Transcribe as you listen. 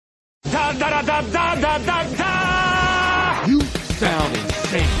Da da da da da da da! You sound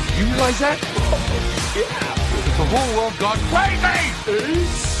insane. You realize that? Yeah. The whole world gone crazy. Are you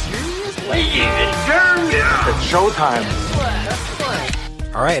serious? Ladies and germs. Yeah. It's showtime.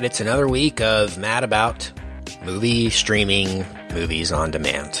 All right, it's another week of Mad About movie streaming, movies on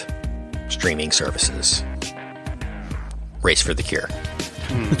demand, streaming services. Race for the Cure.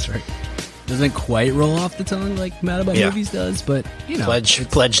 That's right. Doesn't quite roll off the tongue like Mad About Movies does, but you know,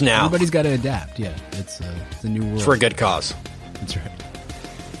 pledge now. Everybody's got to adapt. Yeah, it's a new world. It's for a good cause. That's right.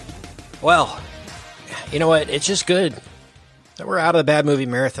 Well, you know what? It's just good that we're out of the bad movie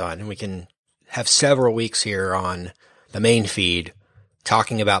marathon and we can have several weeks here on the main feed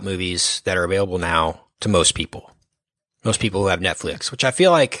talking about movies that are available now to most people. Most people who have Netflix, which I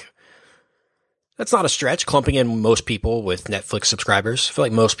feel like that's not a stretch, clumping in most people with Netflix subscribers. I feel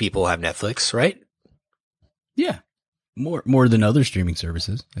like most people have Netflix, right? Yeah. More than other streaming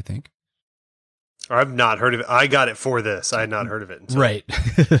services, I think. I've not heard of it. I got it for this. I had not heard of it. Right.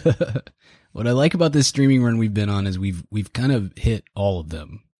 What I like about this streaming run we've been on is we've kind of hit all of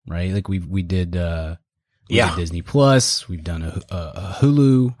them, right? Like we did Disney Plus, we've done a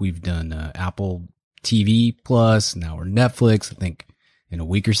Hulu, we've done Apple TV Plus, now we're Netflix. I think in a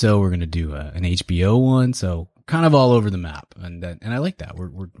week or so we're going to do an HBO one, so kind of all over the map. And I like that.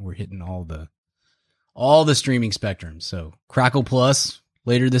 We're hitting all the streaming spectrum. So Crackle Plus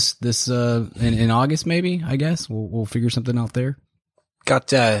later this in August, maybe, I guess. We'll figure something out there.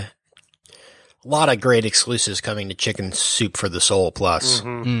 Got a lot of great exclusives coming to Chicken Soup for the Soul Plus.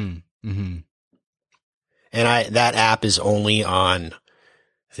 Mm-hmm. Mm-hmm. And that app is only on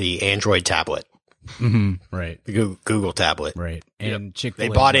the Android tablet. Mm-hmm. Right. The Google tablet. Right. And Chick-fil-A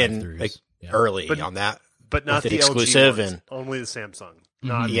they bought in drive-thrus. early on that. But not the exclusive LG ones, and only the Samsung,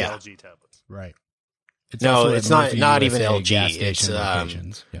 not the LG tablets. Right. No, also it's at Murphy not even USA LG. gas It's station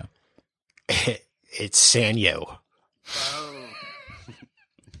locations. Yeah. it's Sanyo.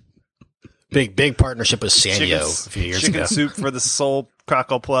 Big partnership with Sanyo a few years ago. Chicken Soup for the Soul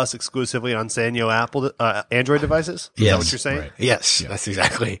Crackle Plus exclusively on Sanyo Apple Android devices. Is that what you're saying? Right. Yes, that's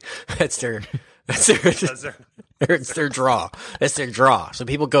exactly. It's their draw. That's their draw. So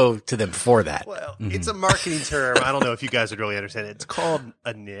people go to them for that. Well, it's a marketing term. I don't know if you guys would really understand it. It's called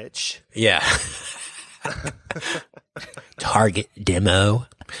a niche. Yeah. Target demo.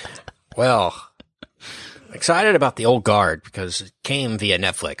 Well, excited about the Old Guard because it came via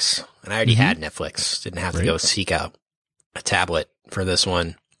Netflix, and I already had Netflix. Didn't have to go seek out a tablet for this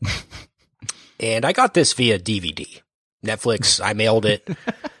one. And I got this via DVD. Netflix, I mailed it.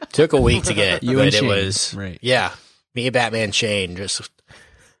 Took a week to get, but it was, me and Batman Shane just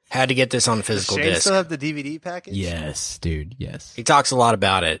had to get this on the physical Does Shane disc. still have the DVD package? Yes, dude. Yes. He talks a lot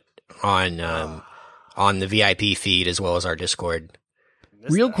about it on the VIP feed as well as our Discord.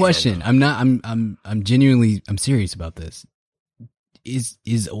 Real question. I'm genuinely serious about this.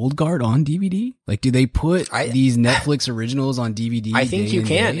 Is Old Guard on DVD? Like, do they put these Netflix originals on DVD? I think you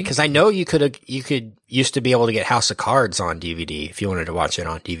can, because I know you could used to be able to get House of Cards on DVD if you wanted to watch it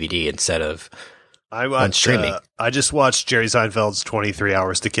on DVD instead of on streaming. I just watched Jerry Seinfeld's 23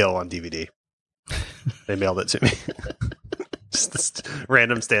 Hours to Kill on DVD. They mailed it to me. Just this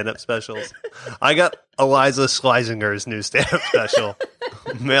random stand-up specials. I got Eliza Schleisinger's new stand-up special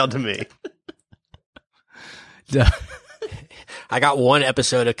mailed to me. I got one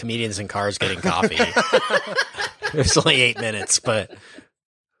episode of Comedians in Cars Getting Coffee. It's only 8 minutes, but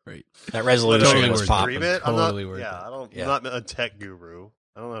that resolution was popping. I'm not a tech guru.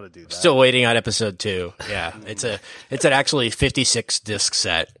 I don't know how to do that. Still waiting on episode 2. Yeah, it's an actually 56 disc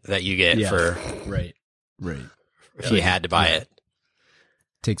set that you get for if you had to buy it.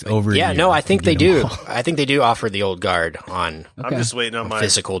 Takes over. Yeah, no, I think they do. I think they do offer the Old Guard on. I'm just waiting on my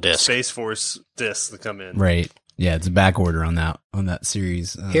physical disc, Space Force disc to come in. Right. Yeah, it's a back order on that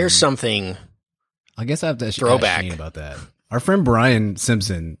series. Here's something. I guess I have to throwback ask Shane about that. Our friend Brian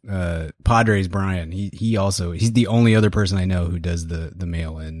Simpson, Padres Brian, he's the only other person I know who does the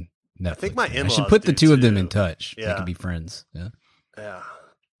mail in Netflix. I think my in-laws I should put the two of them in touch. Yeah. They could be friends. Yeah. Yeah.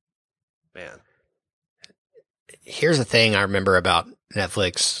 Man. Here's the thing I remember about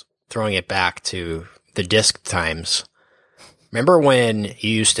Netflix, throwing it back to the disc times. Remember when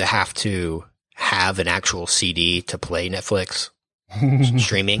you used to have to have an actual CD to play Netflix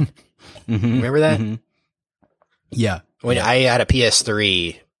streaming? Remember that? Mm-hmm. Yeah. When I had a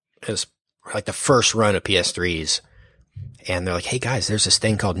PS3, it was like the first run of PS3s, and they're like, "Hey guys, there's this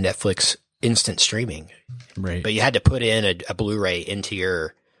thing called Netflix Instant Streaming." Right. But you had to put in a Blu-ray into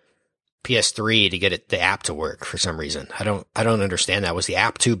your PS3 to get the app to work for some reason. I don't understand that. Was the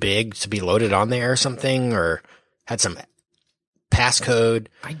app too big to be loaded on there or something, or had some passcode.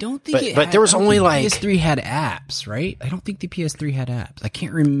 I don't think but there was only like PS3 had apps, right? I don't think the PS3 had apps. I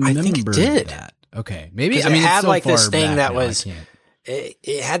can't remember. I think it did. That. Okay, maybe. I mean, it had like this thing that now, was.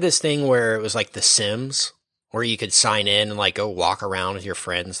 It had this thing where it was like The Sims, where you could sign in and like go walk around with your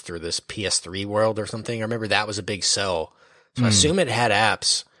friends through this PS3 world or something. I remember that was a big sell. So I assume it had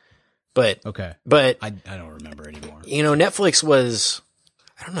apps, but I don't remember anymore. You know, Netflix was,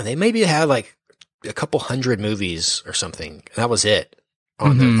 I don't know, they maybe had like a couple hundred movies or something. That was it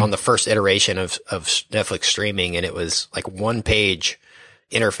on the first iteration of Netflix streaming, and it was like one page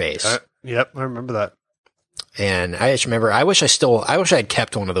interface. Yep, I remember that. And I just remember, I wish I had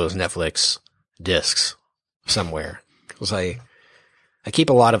kept one of those Netflix discs somewhere. Because I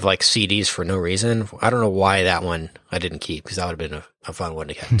keep a lot of like CDs for no reason. I don't know why that one I didn't keep, because that would have been a fun one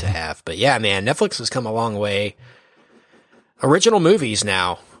to have. But yeah, man, Netflix has come a long way. Original movies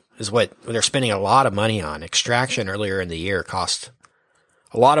now is what they're spending a lot of money on. Extraction earlier in the year cost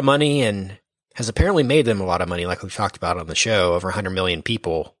a lot of money and has apparently made them a lot of money, like we've talked about on the show. Over 100 million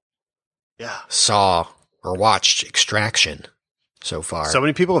people saw or watched Extraction so far. So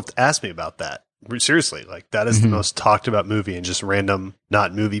many people have asked me about that. Seriously, like that is the most talked about movie, and just random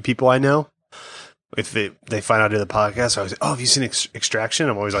not movie people I know. If they find out in the podcast, I was like, "Oh, have you seen Extraction?"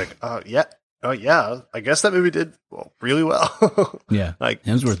 I'm always like, "Oh yeah, I guess that movie did really well." Yeah, like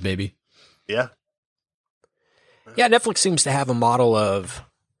Hemsworth, baby. Yeah, yeah. Netflix seems to have a model of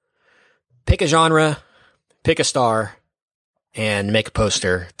pick a genre, pick a star, and make a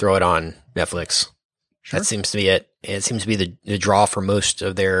poster, throw it on Netflix. Sure. That seems to be it. It seems to be the draw for most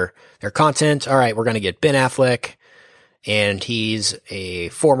of their content. All right, we're going to get Ben Affleck, and he's a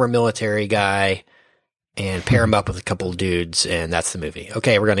former military guy, and pair him up with a couple of dudes, and that's the movie.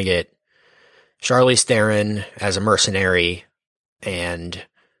 Okay, we're going to get Charlize Theron as a mercenary, and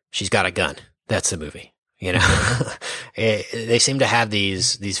she's got a gun. That's the movie. You know, they seem to have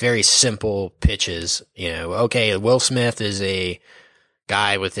these very simple pitches. You know, okay, Will Smith is a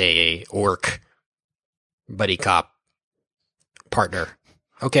guy with a orc buddy cop partner.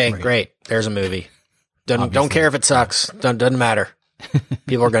 Okay, right. Great. There's a movie. Don't care if it sucks. Doesn't matter.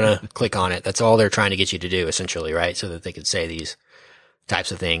 People are going to click on it. That's all they're trying to get you to do, essentially, right? So that they can say these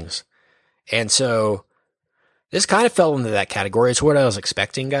types of things. And so this kind of fell into that category. It's what I was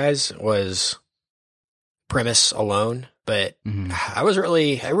expecting, guys, was premise alone. But I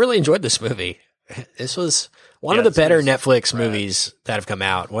really enjoyed this movie. This was one of the better Netflix movies that have come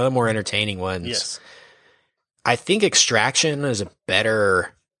out. One of the more entertaining ones. Yes. I think Extraction is a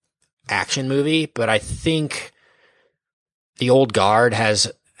better action movie, but I think The Old Guard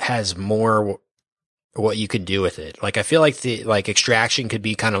has more what you could do with it. Like I feel like Extraction could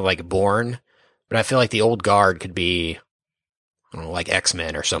be kind of like Bourne, but I feel like The Old Guard could be, I don't know, like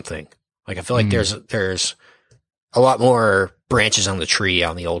X-Men or something. Like I feel like there's a lot more branches on the tree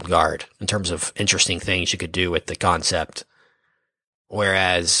on The Old Guard in terms of interesting things you could do with the concept.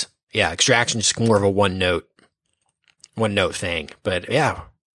 Whereas, Extraction is more of a one note thing. But yeah,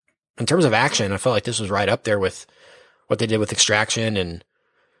 in terms of action, I felt like this was right up there with what they did with Extraction, and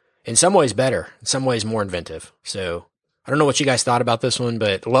in some ways better, in some ways more inventive. So I don't know what you guys thought about this one,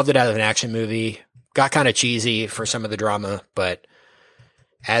 but loved it as an action movie. Got kind of cheesy for some of the drama, but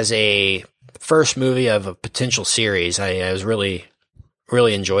as a first movie of a potential series, I was really,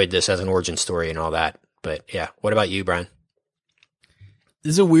 really enjoyed this as an origin story and all that. But yeah, what about you, Brian?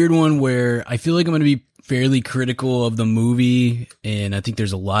 This is a weird one where I feel like I'm going to be fairly critical of the movie, and I think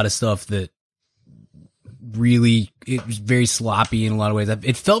there's a lot of stuff that really, it was very sloppy in a lot of ways.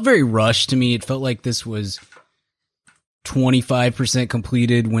 It felt very rushed to me. It felt like this was 25%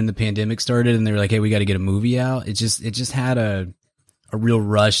 completed when the pandemic started, and they were like, "Hey, we got to get a movie out." It just had a real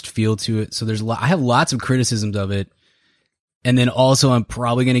rushed feel to it. So I have lots of criticisms of it. And then also I'm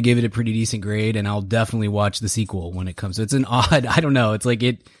probably going to give it a pretty decent grade, and I'll definitely watch the sequel when it comes. So it's an odd, I don't know. It's like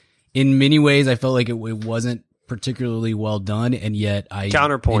in many ways, I felt like it wasn't particularly well done, and yet I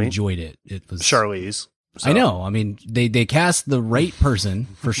enjoyed it. It was Charlize. So. I know. I mean, they cast the right person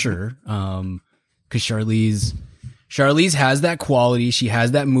for sure. Cause Charlize has that quality. She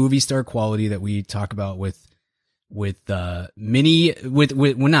has that movie star quality that we talk about with not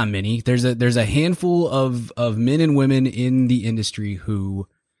many. There's a handful of men and women in the industry who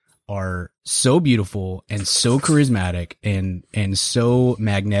are so beautiful and so charismatic and so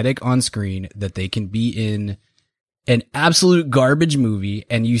magnetic on screen that they can be in an absolute garbage movie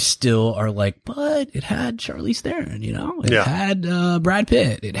and you still are like, but it had Charlize Theron, you know, it had Brad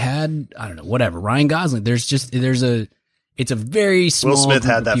Pitt, it had, I don't know, whatever, Ryan Gosling. It's a very small. Will Smith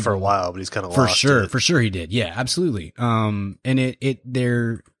had that for a while, but he's kind of lost it. For sure he did. Yeah, absolutely. And it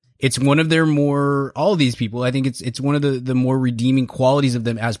it's one of their more, all of these people, I think it's one of the more redeeming qualities of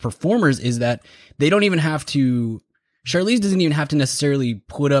them as performers is that they don't even have to, Charlize doesn't even have to necessarily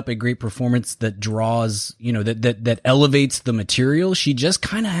put up a great performance that draws, that elevates the material. She just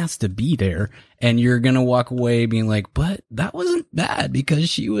kind of has to be there, and you're going to walk away being like, but that wasn't bad because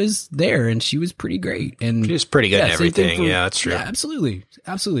she was there and she was pretty great. And she was pretty good in everything. Yeah, that's true. Yeah, absolutely.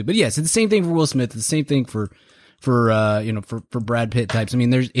 Absolutely. But yes, it's the same thing for Will Smith. It's the same thing for Brad Pitt types. I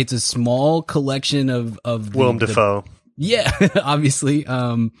mean, it's a small collection of Willem Dafoe. Yeah, obviously.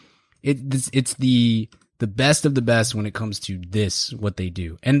 It's the best of the best when it comes to what they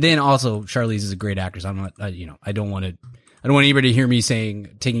do. And then also Charlize is a great actress. I'm not, I don't want anybody to hear me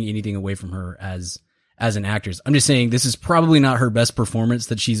taking anything away from her as an actress. I'm just saying this is probably not her best performance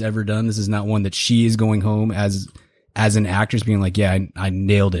that she's ever done. This is not one that she is going home as an actress being like, yeah, I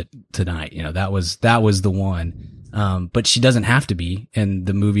nailed it tonight. That was the one. But she doesn't have to be, and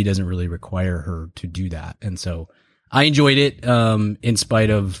the movie doesn't really require her to do that. And so I enjoyed it, in spite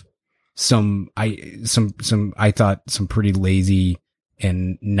of I thought some pretty lazy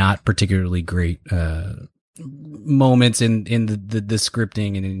and not particularly great, moments in the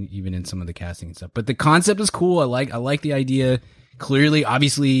scripting and even in some of the casting and stuff. But the concept is cool. I like the idea. Clearly,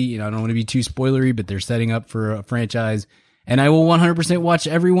 obviously, I don't want to be too spoilery, but they're setting up for a franchise, and I will 100% watch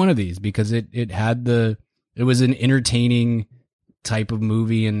every one of these because it was an entertaining type of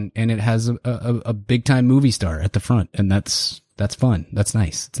movie, and it has a big time movie star at the front, and that's fun. That's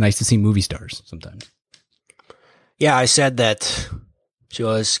nice. It's nice to see movie stars sometimes. Yeah, I said that she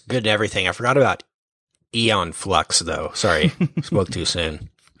was good in everything. I forgot about Aeon Flux, though. Sorry, spoke too soon.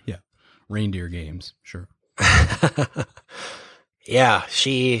 Yeah, Reindeer Games, sure. Yeah,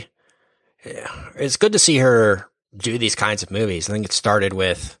 it's good to see her do these kinds of movies. I think it started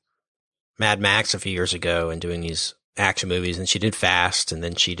with Mad Max a few years ago and doing these action movies, and she did Fast, and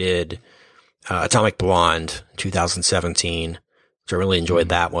then she did Atomic Blonde 2017. So I really enjoyed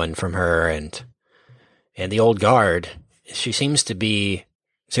that one from her, and The Old Guard. She seems to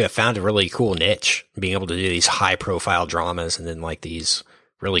have found a really cool niche, being able to do these high profile dramas and then like these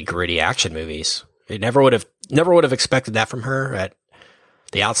really gritty action movies. I never would have expected that from her at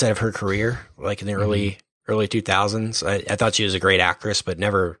the outset of her career, like in the early 2000s. I thought she was a great actress, but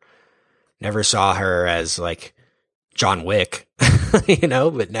never saw her as like John Wick,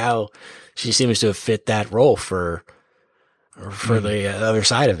 but now she seems to have fit that role for the other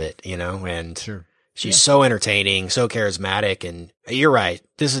side of it, and sure. She's so entertaining, so charismatic, and you're right.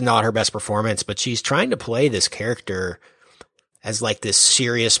 This is not her best performance, but she's trying to play this character as like this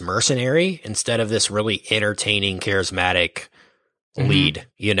serious mercenary instead of this really entertaining, charismatic lead,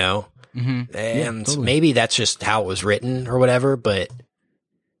 Mm-hmm. And totally. maybe that's just how it was written or whatever, but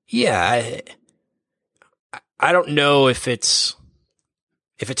yeah, I don't know if it's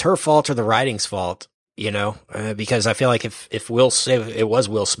her fault or the writing's fault, because I feel like if it was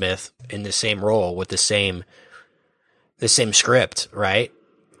Will Smith in the same role with the same script, right?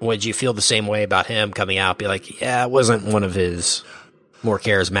 Would you feel the same way about him coming out? Be like, yeah, it wasn't one of his more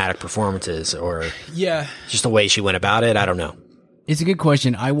charismatic performances, or just the way she went about it. I don't know. It's a good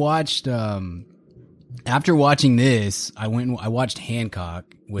question. I watched, after watching this, I watched Hancock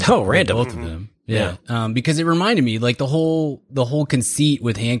with random. Both of them. Yeah. Because it reminded me, like the whole conceit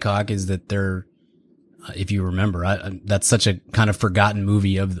with Hancock is that they're, if you remember, that's such a kind of forgotten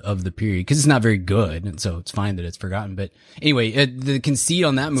movie of the period because it's not very good, and so it's fine that it's forgotten. But anyway, the conceit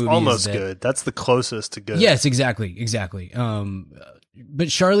on that movie is almost that, good. That's the closest to good. Yes, exactly. But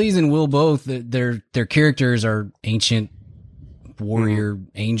Charlize and Will both, their characters are ancient warrior,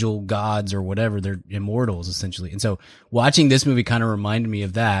 angel gods or whatever. They're immortals essentially, and so watching this movie kind of reminded me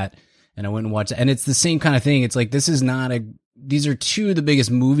of that. And I went and watched it, and it's the same kind of thing. It's like these are two of the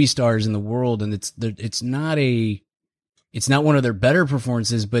biggest movie stars in the world, and it's not one of their better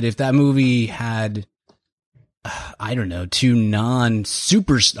performances. But if that movie had, I don't know, two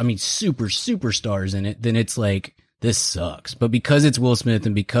super superstars in it, then it's like, this sucks. But because it's Will Smith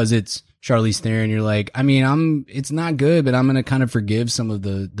and because it's Charlize Theron, you're like, I mean, it's not good, but I'm going to kind of forgive some of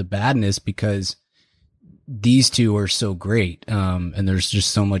the badness because these two are so great. And there's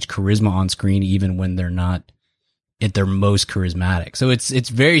just so much charisma on screen, even when they're not at their most charismatic. So it's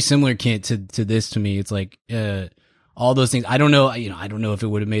very similar to this to me. It's like, all those things. I don't know, I don't know if it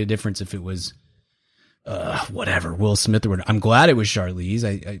would have made a difference if it was, whatever, Will Smith or whatever. I'm glad it was Charlize.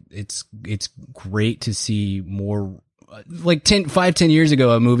 It's great to see more, like 10 years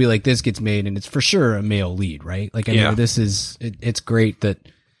ago, a movie like this gets made and it's for sure a male lead, right? Like, I know this is, it's great that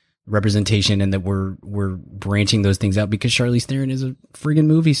representation and that we're branching those things out because Charlize Theron is a friggin'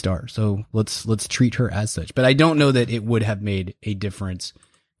 movie star. So let's treat her as such. But I don't know that it would have made a difference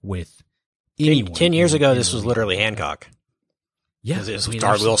with anyone. 10 years ago, this was literally Hancock. Yeah, it was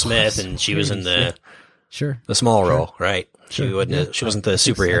starred Will Smith, and she was in the small role, right? She wasn't the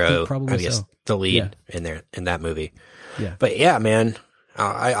superhero. I guess the lead in that movie. Yeah, but yeah, man,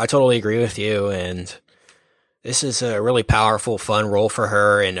 I totally agree with you, and this is a really powerful, fun role for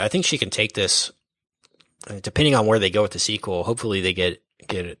her, and I think she can take this. Depending on where they go with the sequel, hopefully they get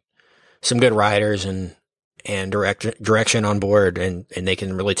some good writers and direction on board, and they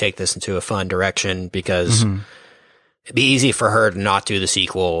can really take this into a fun direction, because it'd be easy for her to not do the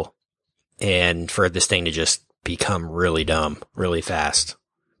sequel and for this thing to just become really dumb really fast.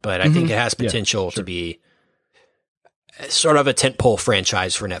 But I think it has potential to be sort of a tentpole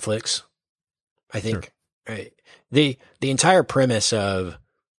franchise for Netflix. I think right? The entire premise of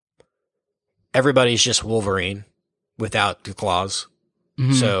everybody's just Wolverine without the claws.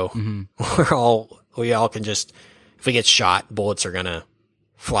 So we all can just, if we get shot, bullets are gonna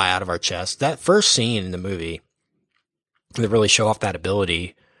fly out of our chest. That first scene in the movie, they really show off that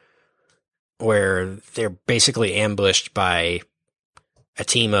ability where they're basically ambushed by a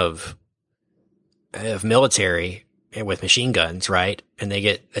team of military and with machine guns, right? And they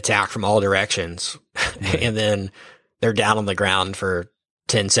get attacked from all directions, and then they're down on the ground for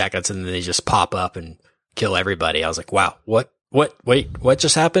 10 seconds, and then they just pop up and kill everybody. I was like, wow, wait, what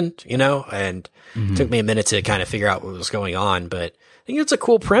just happened? And it took me a minute to kind of figure out what was going on, but I think it's a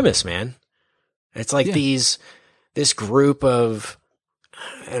cool premise, man. It's like this group of,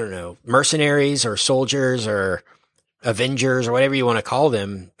 I don't know, mercenaries or soldiers or Avengers or whatever you want to call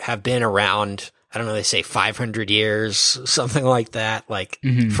them have been around. I don't know, they say 500 years, something like that, like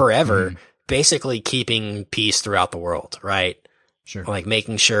forever, basically keeping peace throughout the world, right? Sure. Like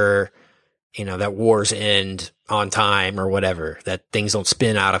making sure, that wars end on time or whatever, that things don't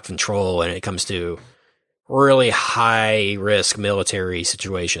spin out of control when it comes to really high risk military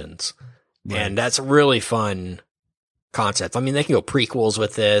situations. Right. And that's a really fun concept. I mean, they can go prequels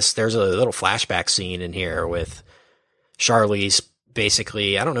with this. There's a little flashback scene in here with Charlize.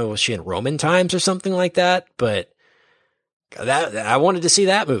 Basically, I don't know, was she in Roman times or something like that? But that I wanted to see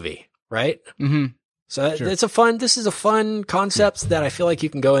that movie, right? So this is a fun concept that I feel like you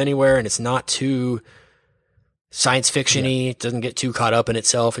can go anywhere, and it's not too science fiction-y. It doesn't get too caught up in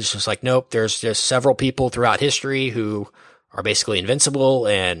itself. It's just like, nope, there's just several people throughout history who are basically invincible,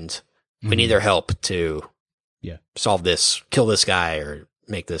 and we need their help to solve this, kill this guy, or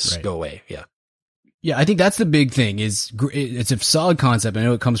make this go away. Yeah, I think that's the big thing. It's a solid concept. I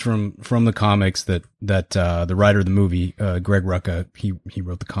know it comes from the comics that the writer of the movie, Greg Rucka, he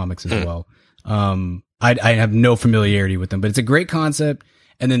wrote the comics as well. I have no familiarity with them, but it's a great concept.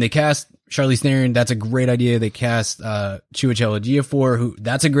 And then they cast Charlize Theron. That's a great idea. They cast Chiwetel Ejiofor,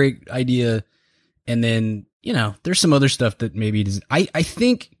 that's a great idea. And then there's some other stuff that maybe doesn't. I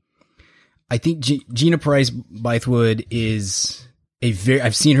think Gina Price Bythewood is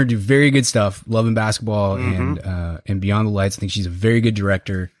I've seen her do very good stuff. Love and Basketball and Beyond the Lights. I think she's a very good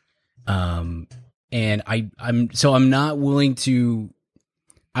director. And I'm not willing to.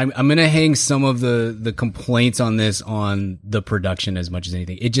 I'm going to hang some of the complaints on this on the production as much as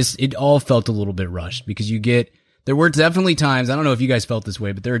anything. It all felt a little bit rushed, because there were definitely times, I don't know if you guys felt this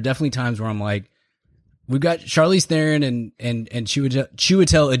way, but there are definitely times where I'm like, we've got Charlize Theron and Chiwetel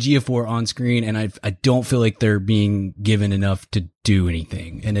Ejiofor on screen, and I don't feel like they're being given enough to do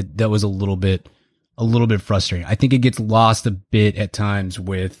anything. And that was a little bit frustrating. I think it gets lost a bit at times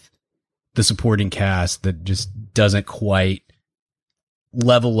with the supporting cast that just doesn't quite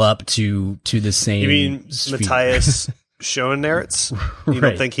level up to the same. You mean Matthias Schoenaerts? You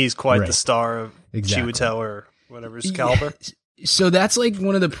don't think he's quite the star of Chiwetel or whatever his caliber? So that's like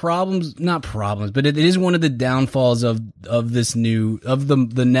one of the not problems, but it is one of the downfalls of this the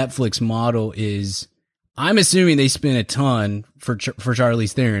Netflix model is, I'm assuming they spent a ton for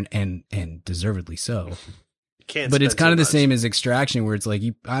Charlize Theron, and deservedly so. But it's kind of the same as Extraction, where it's like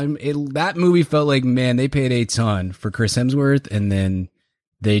that movie felt like, man, they paid a ton for Chris Hemsworth, and then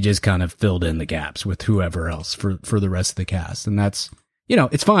they just kind of filled in the gaps with whoever else for the rest of the cast. And that's,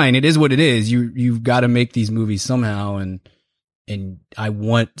 it's fine. It is what it is. You've got to make these movies somehow. And I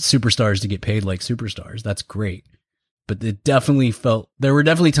want superstars to get paid like superstars. That's great. But there were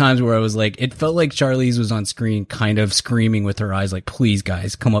definitely times where I was like, it felt like Charlize was on screen kind of screaming with her eyes, like, please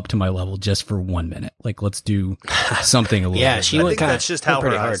guys, come up to my level just for 1 minute. Like, let's do something a little bit. She went that's just how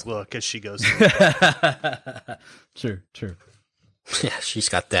her eyes look as she goes. True. Yeah, she's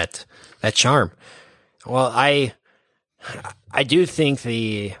got that charm. Well, I do think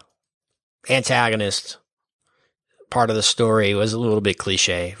the antagonist part of the story was a little bit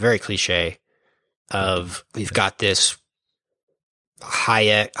cliche, very cliche. We've got this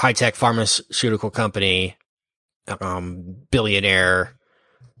high tech pharmaceutical company, billionaire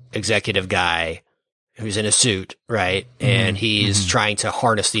executive guy who's in a suit, right? And he's trying to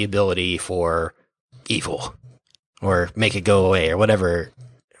harness the ability for evil or make it go away or whatever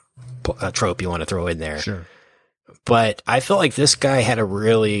trope you want to throw in there. Sure. But I feel like this guy had a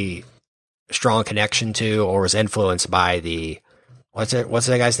really strong connection to, or was influenced by the, what's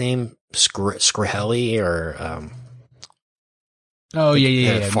that guy's name? Scrihelli or, oh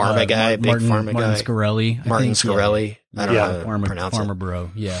yeah. Pharma guy, big pharma guy. Scarelli. Martin Scarelli. I don't know how to pronounce Farmer it.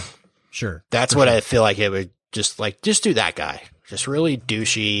 Bro. Yeah. Sure. That's what I feel like it would just do that guy. Just really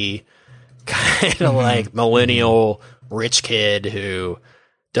douchey, kind of like millennial rich kid who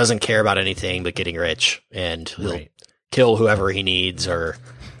doesn't care about anything but getting rich, and he'll kill whoever he needs or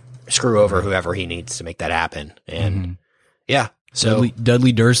screw over whoever he needs to make that happen. And yeah, so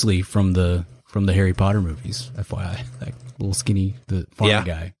Dudley Dursley from the Harry Potter movies, FYI, that little skinny the farmer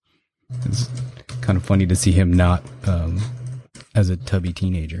guy. It's kind of funny to see him not as a tubby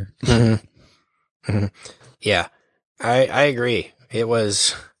teenager. Yeah, I agree. It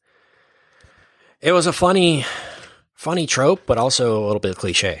was a funny trope, but also a little bit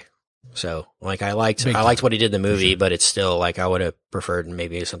cliche. So like I liked what he did in the movie, but it's still like I would have preferred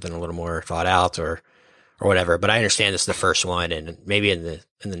maybe something a little more thought out or whatever. But I understand this is the first one, and maybe in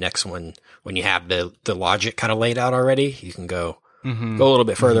the next one, when you have the logic kind of laid out already, you can go a little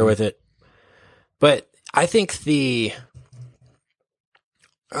bit further with it. But I think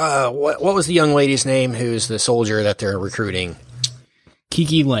what was the young lady's name who's the soldier that they're recruiting?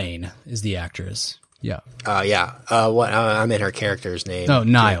 Kiki Lane is the actress. Yeah. I meant her character's name. Oh,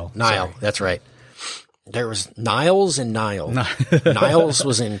 Nile. Nile. Sorry. That's right. There was Niles and Nile. Niles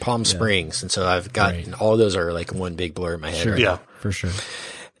was in Palm Springs, and so I've got all of those are like one big blur in my head. Sure. Right now. For sure.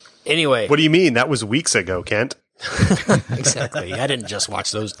 Anyway, What do you mean? That was weeks ago, Kent. exactly. I didn't just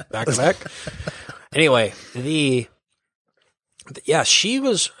watch those back to back. Anyway, she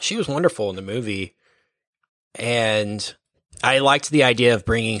was wonderful in the movie, and I liked the idea of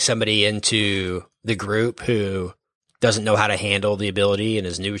bringing somebody into the group who doesn't know how to handle the ability and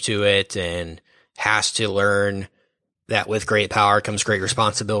is new to it and has to learn that with great power comes great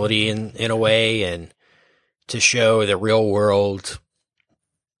responsibility in a way, and to show the real world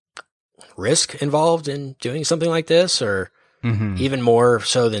risk involved in doing something like this, or even more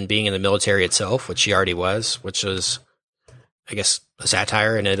so than being in the military itself, which she already was, which was, I guess, a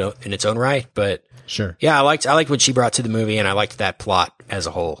satire in its own right. But sure. Yeah, I liked what she brought to the movie, and I liked that plot as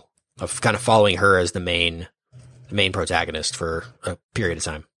a whole of kind of following her as the main protagonist for a period of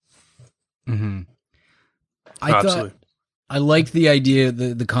time. I liked the idea,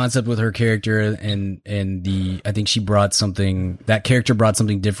 the concept with her character, and I think that character brought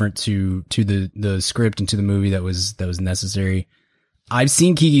something different to the script and to the movie that was necessary. I've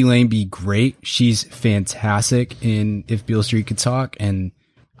seen Kiki Lane be great. She's fantastic in If Beale Street Could Talk, and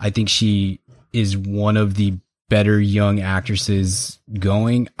I think she is one of the better young actresses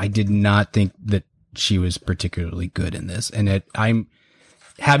going. I did not think that she was particularly good in this, and I'm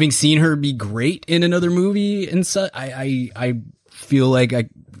having seen her be great in another movie and such. I feel like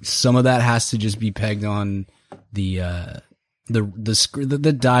some of that has to just be pegged on the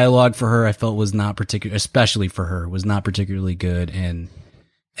dialogue for her. I felt was not particular, especially for her, was not particularly good, and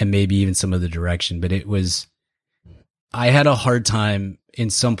maybe even some of the direction. But I had a hard time in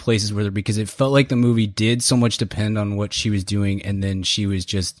some places with her because it felt like the movie did so much depend on what she was doing, and then she was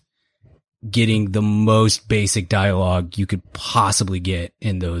just getting the most basic dialogue you could possibly get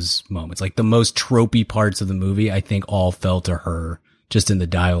in those moments. Like the most tropey parts of the movie, I think all fell to her just in the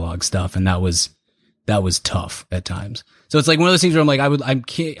dialogue stuff. And that was tough at times. So it's like one of those things where I'm like,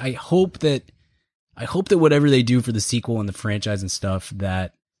 I hope that whatever they do for the sequel and the franchise and stuff,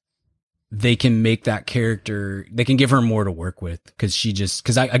 that they can make that character, they can give her more to work with. Cause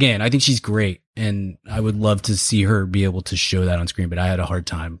I think she's great, and I would love to see her be able to show that on screen, but I had a hard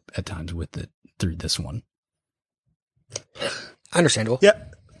time at times with it through this one. Understandable. Yeah.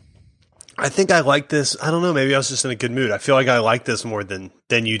 I think I like this. I don't know. Maybe I was just in a good mood. I feel like I like this more than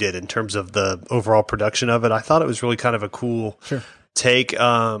you did in terms of the overall production of it. I thought it was really kind of a cool take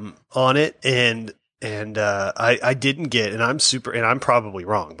on it. And I didn't get, and I'm probably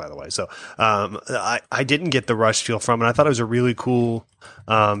wrong, by the way. So, I didn't get the Rush feel from it. I thought it was a really cool,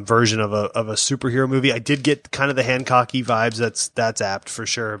 version of a superhero movie. I did get kind of the Hancocky vibes. That's apt for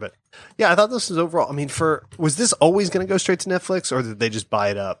sure. But yeah, I thought this was overall, I mean, was this always going to go straight to Netflix, or did they just buy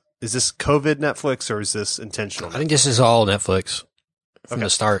it up? Is this COVID Netflix, or is this intentional? I think this is all Netflix from the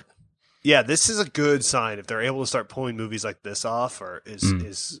start. Yeah, this is a good sign if they're able to start pulling movies like this off, or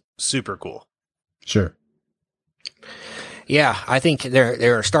is super cool. Sure. Yeah, I think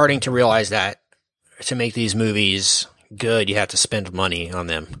they're starting to realize that to make these movies good, you have to spend money on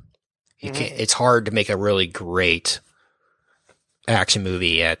them. You can't. It's hard to make a really great action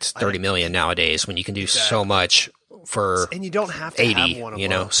movie at 30 million nowadays when you can do so much for and you don't have to 80. have one You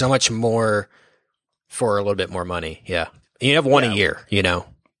know, so much more for a little bit more money. Yeah, you have one a year. You know,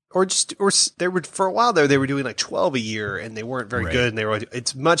 or they were for a while there. They were doing like 12 a year, and they weren't very good. And they were.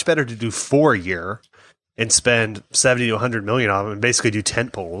 It's much better to do 4 a year and spend 70 to 100 million on them, and basically do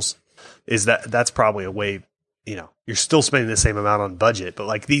tent poles. That's probably a way. You know, you're still spending the same amount on budget, but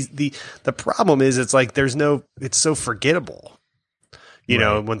like the problem is it's like it's so forgettable. You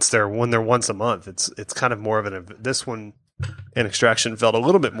know, when they're once a month, it's kind of more of this one and Extraction felt a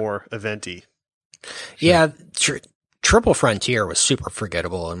little bit more eventy. Yeah, Triple Frontier was super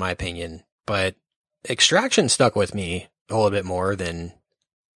forgettable in my opinion, but Extraction stuck with me a little bit more than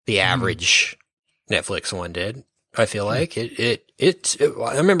the average Netflix one did. I feel like it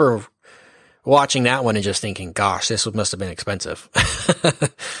I remember watching that one and just thinking, gosh, this must have been expensive.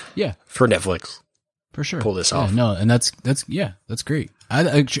 Yeah. For Netflix. For sure. Pull this off. No, and that's great.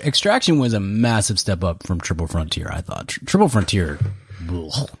 Extraction was a massive step up from Triple Frontier, I thought. Triple Frontier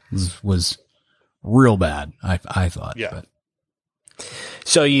was real bad, I thought. Yeah. But.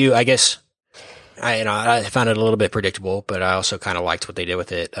 So I guess, I found it a little bit predictable, but I also kind of liked what they did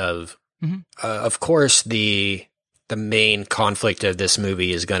with it. Of course, the main conflict of this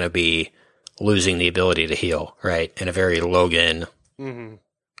movie is going to be losing the ability to heal, right? In a very Logan-esque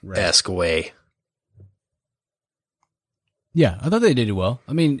way. Yeah, I thought they did it well.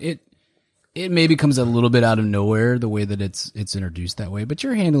 I mean, it maybe comes a little bit out of nowhere the way that it's introduced that way, but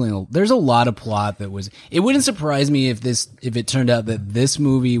you're handling. There's a lot of plot that was. It wouldn't surprise me if it turned out that this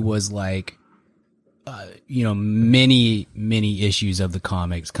movie was like, many issues of the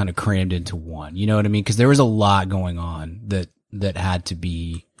comics kind of crammed into one. You know what I mean? Because there was a lot going on that had to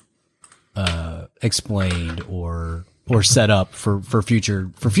be explained or set up for future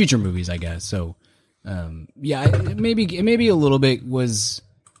movies, I guess. So. Maybe a little bit was,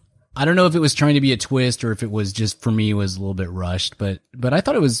 I don't know if it was trying to be a twist or if it was just, for me, was a little bit rushed, but I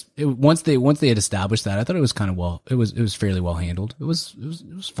thought once they had established that, I thought it was kind of it was fairly well handled. It was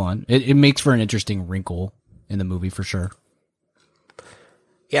fun. It makes for an interesting wrinkle in the movie for sure.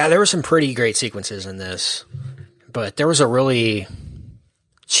 Yeah, there were some pretty great sequences in this, but there was a really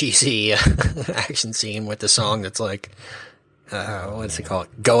cheesy action scene with the song that's like, what's it called?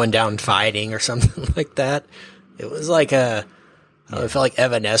 Going Down Fighting or something like that. It was like it felt like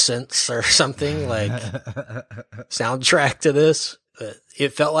Evanescence or something, like soundtrack to this.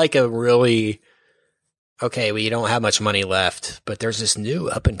 It felt like a really, okay, well, you don't have much money left, but there's this new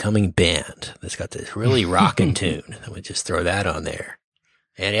up and coming band that's got this really rockin' tune. I would just throw that on there.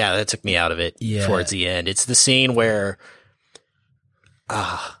 And yeah, that took me out of it towards the end. It's the scene where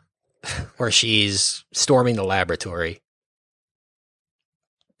she's storming the laboratory.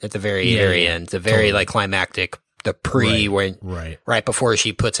 At the very end, the very like climactic, the right before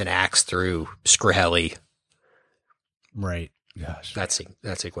she puts an axe through Skrhelli. Right. Gosh. That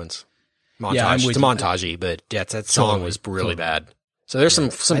sequence. Montage. It's montagey, but that song was really bad. So there's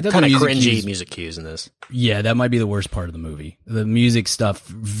some kind of cringy music cues in this. Yeah, that might be the worst part of the movie. The music stuff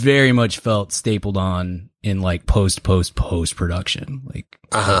very much felt stapled on in like post production. Like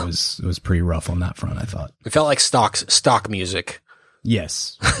it was pretty rough on that front, I thought. It felt like stock music.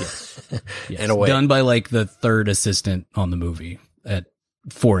 Yes. In a way. Done by like the third assistant on the movie at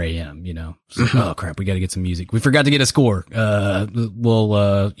 4 a.m., you know? So, oh crap, we got to get some music. We forgot to get a score. It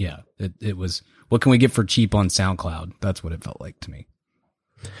was, what can we get for cheap on SoundCloud? That's what it felt like to me.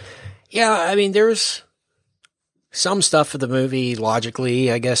 Yeah, I mean, there's some stuff of the movie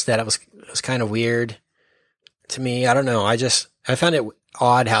logically, I guess, that it was kind of weird to me. I don't know. I found it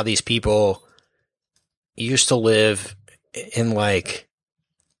odd how these people used to live in like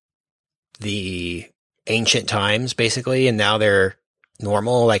the ancient times basically, and now they're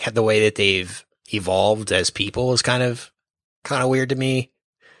normal. Like the way that they've evolved as people is kind of weird to me.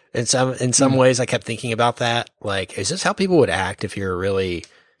 In some ways I kept thinking about that. Like, is this how people would act if you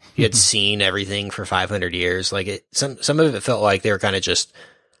had seen everything for 500 years? Like some of it felt like they were kind of just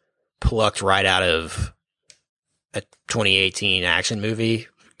plucked right out of a 2018 action movie.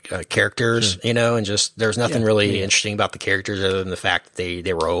 Characters, you know, and just there's nothing really interesting about the characters other than the fact that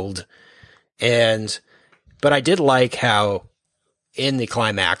they were old. But I did like how in the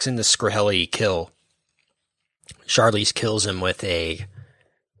climax, in the Skrhelli kill, Charlize kills him with a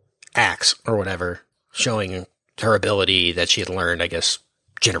axe or whatever, showing her ability that she had learned, I guess,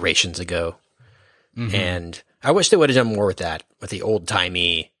 generations ago. Mm-hmm. And I wish they would have done more with that, with the old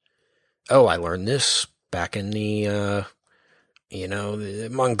timey. Oh, I learned this back in the the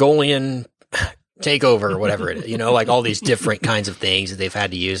Mongolian takeover or whatever it is, like all these different kinds of things that they've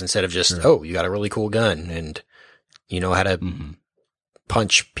had to use instead of just, you got a really cool gun and you know how to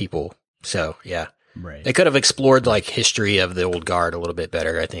punch people. So yeah, right. They could have explored like history of the old guard a little bit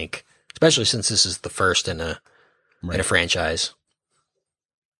better, I think, especially since this is the first in a franchise.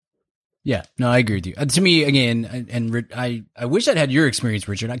 Yeah, no, I agree with you. To me, again, and I wish I'd had your experience,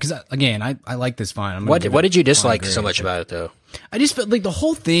 Richard, because again, I like this fine. What did you dislike so much about it, though? I just felt like the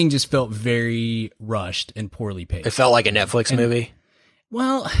whole thing just felt very rushed and poorly paced. It felt like a Netflix movie.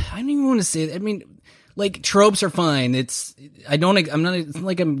 Well, I don't even want to say that. I mean, like tropes are fine. It's not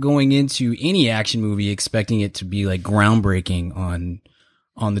like I'm going into any action movie expecting it to be like groundbreaking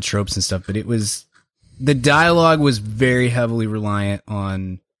on the tropes and stuff, but the dialogue was very heavily reliant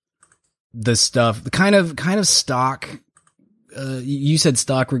on the stuff, the kind of stock, you said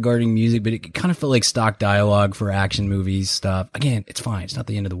stock regarding music, but it kind of felt like stock dialogue for action movies stuff. Again, it's fine. It's not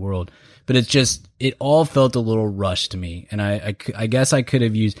the end of the world, but it all felt a little rushed to me. And I guess I could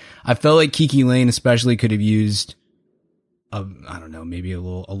have I felt like Kiki Lane especially could have used, I don't know, maybe a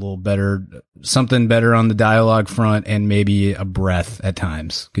little better, something better on the dialogue front and maybe a breath at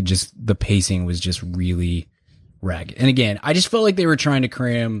times. The pacing was just really ragged. And again, I just felt like they were trying to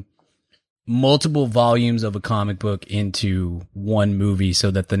cram multiple volumes of a comic book into one movie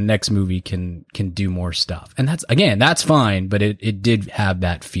so that the next movie can do more stuff. And that's fine, but it did have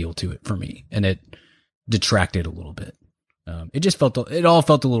that feel to it for me, and it detracted a little bit. It all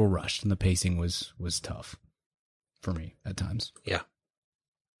felt a little rushed, and the pacing was tough for me at times. Yeah.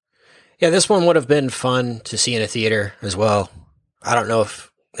 Yeah, this one would have been fun to see in a theater as well. I don't know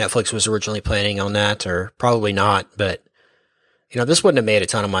if Netflix was originally planning on that, or probably not, but this wouldn't have made a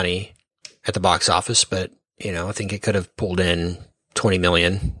ton of money at the box office, but I think it could have pulled in 20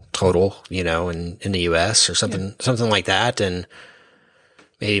 million total, in the US or something like that, and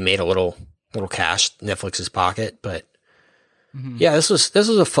maybe made a little cash Netflix's pocket. But yeah, this was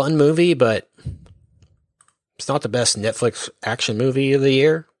a fun movie, but it's not the best Netflix action movie of the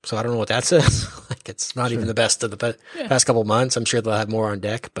year. So I don't know what that says. Like, it's not even the best of the past couple months. I'm sure they'll have more on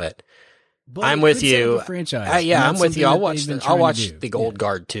deck, but I'm with you. Franchise. I'm with you. I'll watch the Old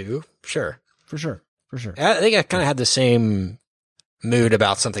Guard too. Sure. For sure. I think I kind of had the same mood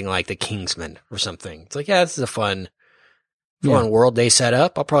about something like The Kingsman or something. It's like, this is a fun world they set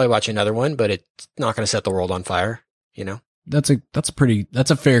up. I'll probably watch another one, but it's not going to set the world on fire. That's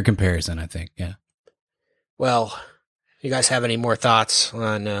a fair comparison, I think. Yeah. Well, you guys have any more thoughts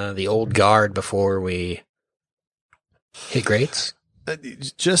on the Old Guard before we hit grades?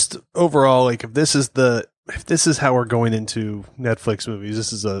 Just overall, like if this is how we're going into Netflix movies,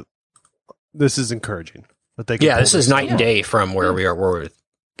 this is encouraging. That they can this is night and day from where we are. We're with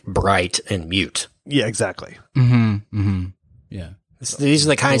Bright and Mute. Yeah, exactly. Mm-hmm. Mm-hmm. Yeah. These are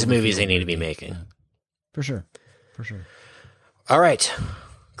the kinds of movies they need to be making. Yeah. For sure. All right.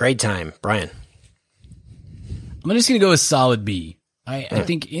 Grade time. Brian. I'm just going to go with solid B. I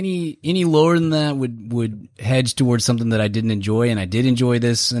think any lower than that would hedge towards something that I didn't enjoy, and I did enjoy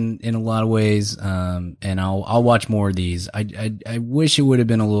this in a lot of ways. And I'll watch more of these. I wish it would have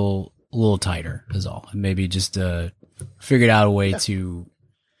been a little tighter is all. Maybe just figured out a way to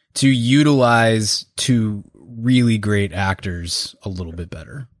utilize two really great actors a little bit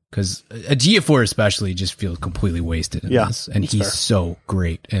better. Because Ejiofor especially just feels completely wasted in this, and he's so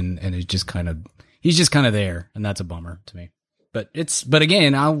great, and it's just he's just kind of there, and that's a bummer to me. But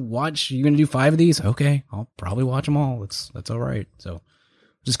again, I'll watch. You're gonna do 5 of these? Okay, I'll probably watch them all. That's all right. So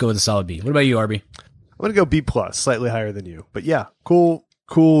just go with a solid B. What about you, Arby? I'm gonna go B+, slightly higher than you. But yeah, cool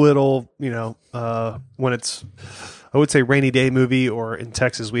little. When it's, I would say, rainy day movie, or in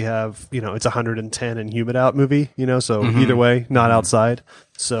Texas we have, it's 110 and humid out movie. So either way, not outside.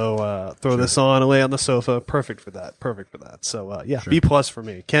 So throw this on and lay on the sofa. Perfect for that. So sure. B+ for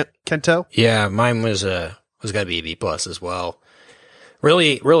me. Kento? Yeah, mine was going to be a B+ as well.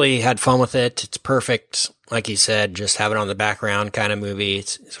 Really, really had fun with it. It's perfect. Like you said, just have it on the background kind of movie.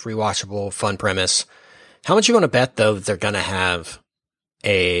 It's rewatchable, fun premise. How much you want to bet, though, that they're going to have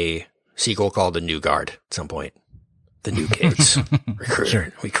a sequel called The New Guard at some point? The new kids.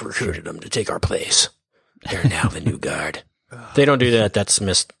 We recruited them to take our place. They're now the New Guard. If they don't do that, that's a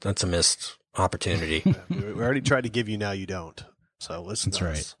missed opportunity. We already tried to give you Now You Don't. So listen. That's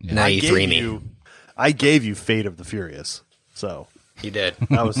right. Yeah. Now you three me. I gave you Fate of the Furious. So you did.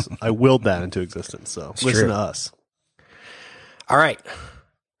 I willed that into existence. So it's listen true. to us. All right.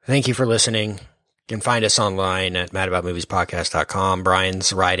 Thank you for listening. You can find us online at madaboutmoviespodcast.com.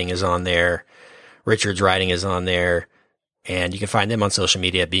 Brian's writing is on there. Richard's writing is on there. And you can find them on social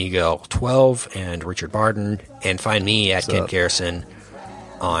media, BeagleGirl12 and Richard Barden. And find me at Ken Garrison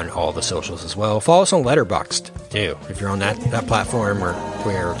on all the socials as well. Follow us on Letterboxd, too. If you're on that platform,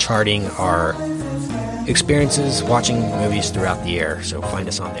 we're charting our experiences watching movies throughout the year. So find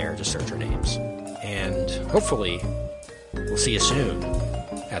us on there. Just search our names. And hopefully, we'll see you soon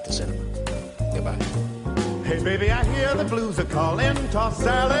at the cinema. Goodbye. Hey, baby, I hear the blues are calling. Tossed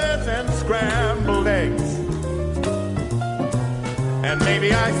salads and scrambled eggs. And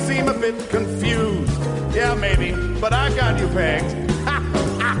maybe I seem a bit confused. Yeah, maybe, but I got you pegged.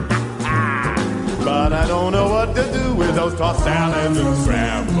 But I don't know what to do with those tossed salads and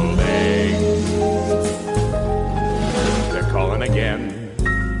scrambled eggs. They're calling again.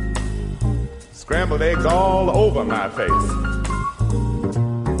 Scrambled eggs all over my face.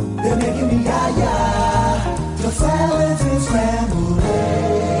 They're making me yah-yah. The salads and scrambled eggs.